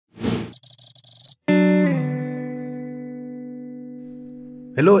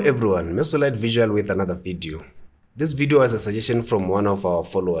Hello everyone, Mesolite Visual with another video. This video was a suggestion from one of our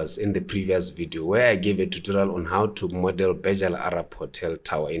followers in the previous video where I gave a tutorial on how to model Burj Al Arab Hotel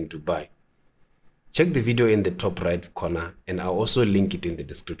Tower in Dubai. Check the video in the top right corner and I'll also link it in the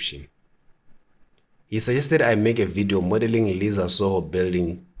description. He suggested I make a video modeling LEEZA Soho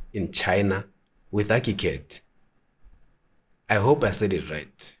building in China with ARCHICAD. I hope I said it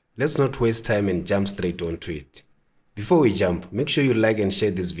right. Let's not waste time and jump straight onto it. Before we jump, make sure you like and share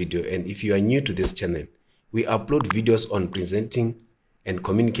this video, and if you are new to this channel, we upload videos on presenting and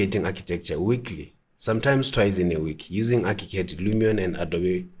communicating architecture weekly, sometimes twice in a week, using ARCHICAD, Lumion and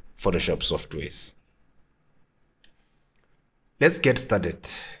Adobe Photoshop softwares. Let's get started.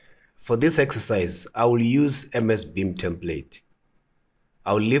 For this exercise, I will use MS Beam template.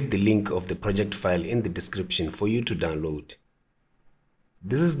 I will leave the link of the project file in the description for you to download.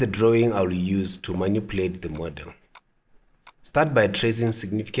 This is the drawing I will use to manipulate the model. Start by tracing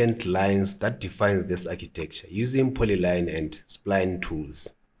significant lines that define this architecture using polyline and spline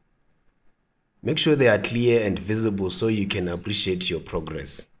tools. Make sure they are clear and visible so you can appreciate your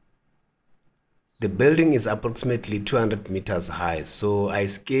progress. The building is approximately 200 meters high, so I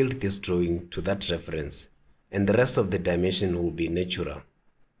scaled this drawing to that reference, and the rest of the dimension will be natural.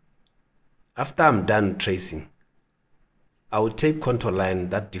 After I'm done tracing, I will take contour line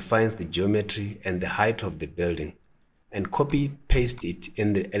that defines the geometry and the height of the building and copy-paste it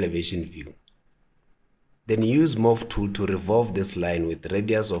in the elevation view. Then use Morph tool to revolve this line with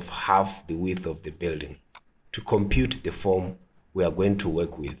radius of half the width of the building to compute the form we are going to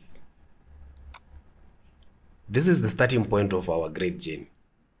work with. This is the starting point of our great journey.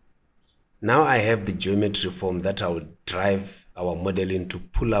 Now I have the geometry form that I will drive our modeling to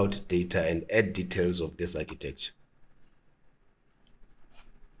pull out data and add details of this architecture.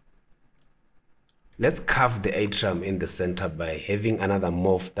 Let's carve the atrium in the center by having another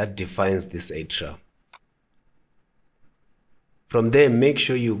morph that defines this atrium. From there, make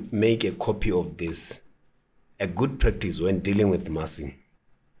sure you make a copy of this, a good practice when dealing with massing.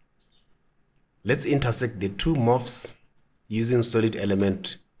 Let's intersect the two morphs using solid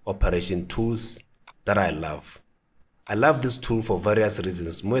element operation tools that I love. I love this tool for various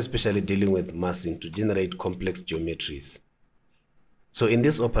reasons, more especially dealing with massing to generate complex geometries. So in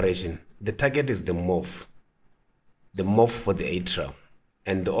this operation, the target is the morph for the atrium,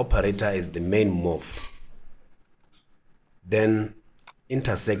 and the operator is the main morph. Then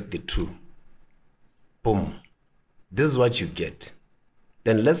intersect the two. Boom. This is what you get.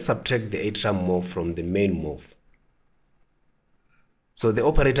 Then let's subtract the atrium morph from the main morph. So the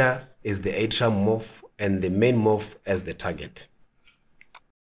operator is the atrium morph and the main morph as the target.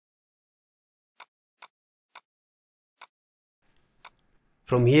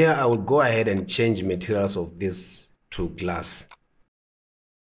 From here, I will go ahead and change materials of this to glass.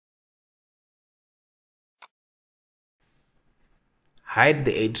 Hide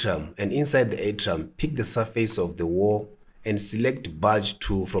the atrium, and inside the atrium, pick the surface of the wall and select Burj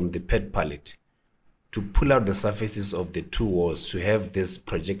tool from the pad palette to pull out the surfaces of the two walls to have this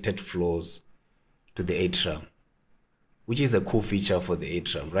projected floors to the atrium, which is a cool feature for the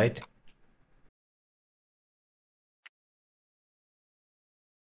atrium, right?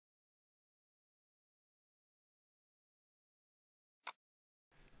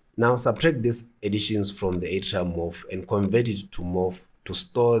 Now subtract these additions from the atrium morph and convert it to morph to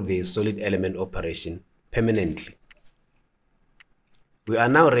store the solid element operation permanently. We are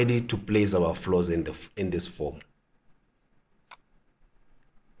now ready to place our floors in this form.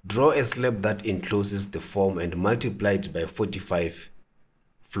 Draw a slab that encloses the form and multiply it by 45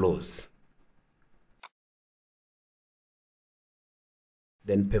 floors.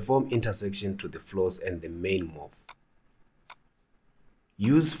 Then perform intersection to the floors and the main morph.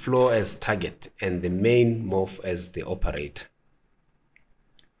 Use floor as target and the main morph as the operator.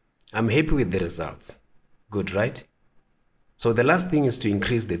 I'm happy with the results. Good, right? So the last thing is to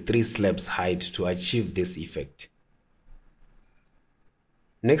increase the 3 slabs height to achieve this effect.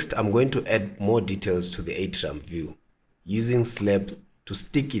 Next, I'm going to add more details to the atrium view, using slab to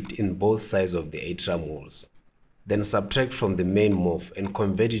stick it in both sides of the atrium walls. Then subtract from the main morph and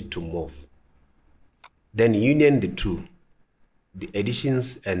convert it to morph. Then union the two, the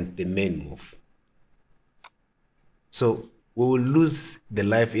additions and the main morph. So we will lose the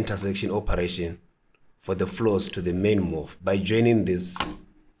live intersection operation for the floors to the main morph by joining these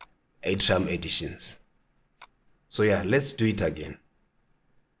atrium additions. So yeah, let's do it again.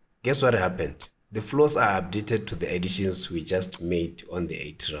 Guess what happened? The floors are updated to the additions we just made on the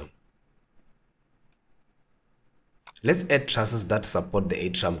atrium. Let's add trusses that support the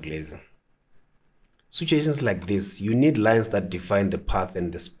atrium glazing. Situations like this, you need lines that define the path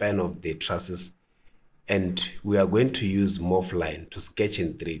and the span of the trusses, and we are going to use morph line to sketch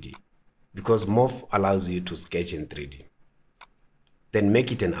in 3D because morph allows you to sketch in 3D. Then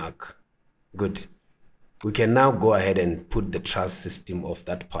make it an arc. Good. We can now go ahead and put the truss system of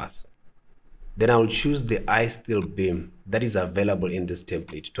that path. Then I will choose the I-steel beam that is available in this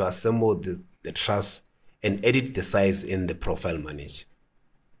template to assemble the truss and edit the size in the profile manager.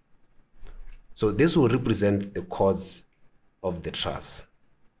 So this will represent the chords of the truss.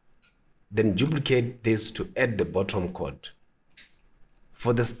 Then duplicate this to add the bottom chord.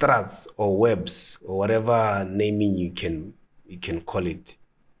 For the struts or webs or whatever naming you can call it,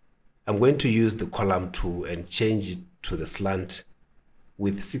 I'm going to use the column tool and change it to the slant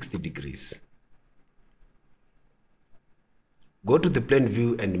with 60 degrees. Go to the plane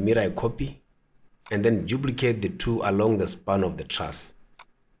view and mirror a copy, and then duplicate the two along the span of the truss.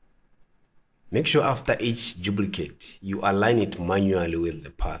 Make sure after each duplicate, you align it manually with the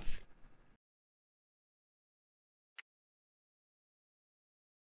path.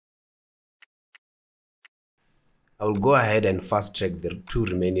 I will go ahead and fast track the two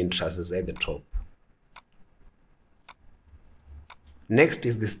remaining trusses at the top. Next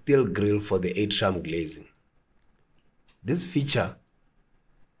is the steel grill for the atrium glazing. This feature,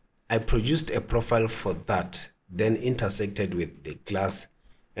 I produced a profile for that, then intersected with the glass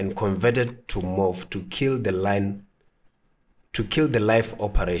and converted to morph to kill the live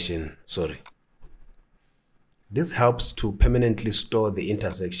operation. This helps to permanently store the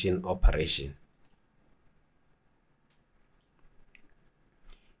intersection operation.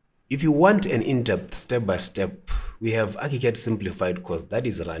 If you want an in-depth step-by-step, we have ARCHICAD simplified course that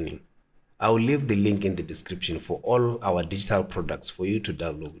is running. I will leave the link in the description for all our digital products for you to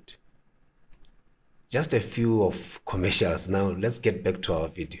download. Just a few of commercials now. Let's get back to our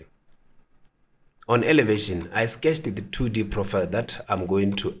video. On elevation, I sketched the 2D profile that I'm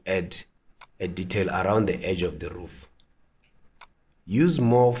going to add a detail around the edge of the roof. Use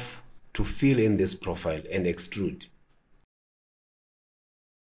morph to fill in this profile and extrude.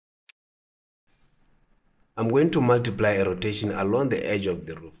 I'm going to multiply a rotation along the edge of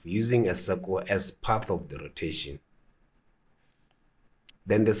the roof using a circle as path of the rotation.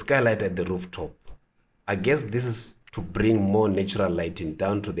 Then the skylight at the rooftop. I guess this is to bring more natural lighting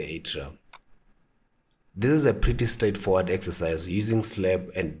down to the atrium. This is a pretty straightforward exercise using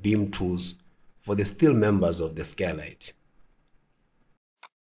slab and beam tools for the steel members of the skylight.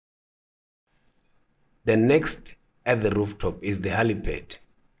 Then next at the rooftop is the helipad.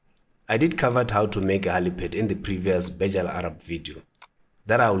 I did cover how to make a helipad in the previous Burj Al Arab video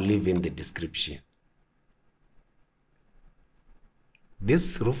that I will leave in the description.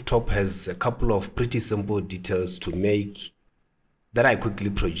 This rooftop has a couple of pretty simple details to make that I quickly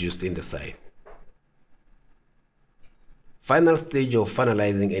produced in the side. Final stage of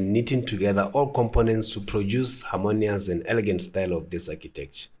finalizing and knitting together all components to produce harmonious and elegant style of this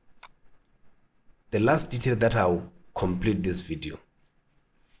architecture. The last detail that I'll complete this video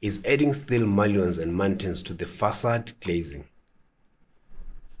is adding steel mullions and mountains to the facade glazing.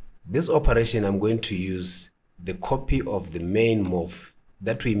 This operation I'm going to use the copy of the main morph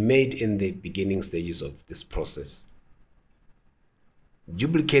that we made in the beginning stages of this process.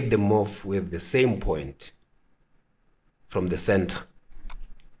 Duplicate the morph with the same point from the center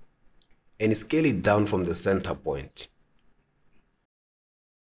and scale it down from the center point.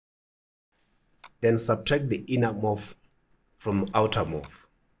 Then subtract the inner morph from outer morph.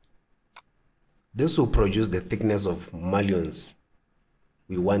 This will produce the thickness of mullions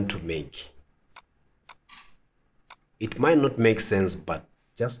we want to make. It might not make sense, but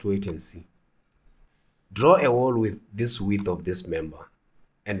just wait and see. Draw a wall with this width of this member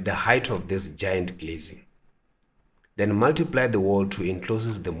and the height of this giant glazing. Then multiply the wall to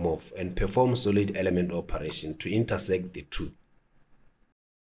enclose the morph and perform solid element operation to intersect the two,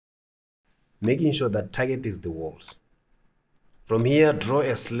 making sure that target is the walls. From here, draw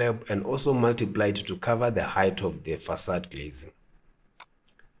a slab and also multiply it to cover the height of the facade glazing.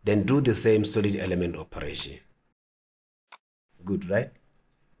 Then do the same solid element operation. Good, right?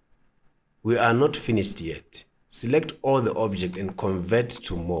 We are not finished yet. Select all the object and convert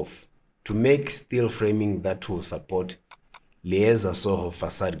to morph to make steel framing that will support LEEZA SOHO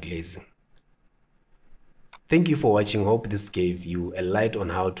facade glazing. Thank you for watching. Hope this gave you a light on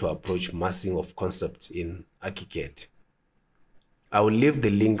how to approach massing of concepts in ARCHICAD. I will leave the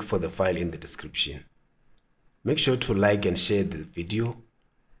link for the file in the description. Make sure to like and share the video,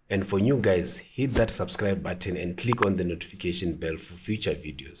 and for new guys, hit that subscribe button and click on the notification bell for future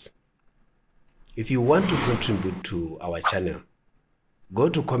videos. If you want to contribute to our channel, Go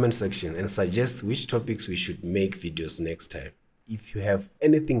to comment section and suggest which topics we should make videos next time. If you have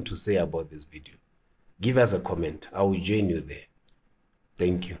anything to say about this video, give us a comment. I will join you there.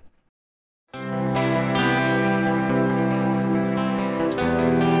 Thank you.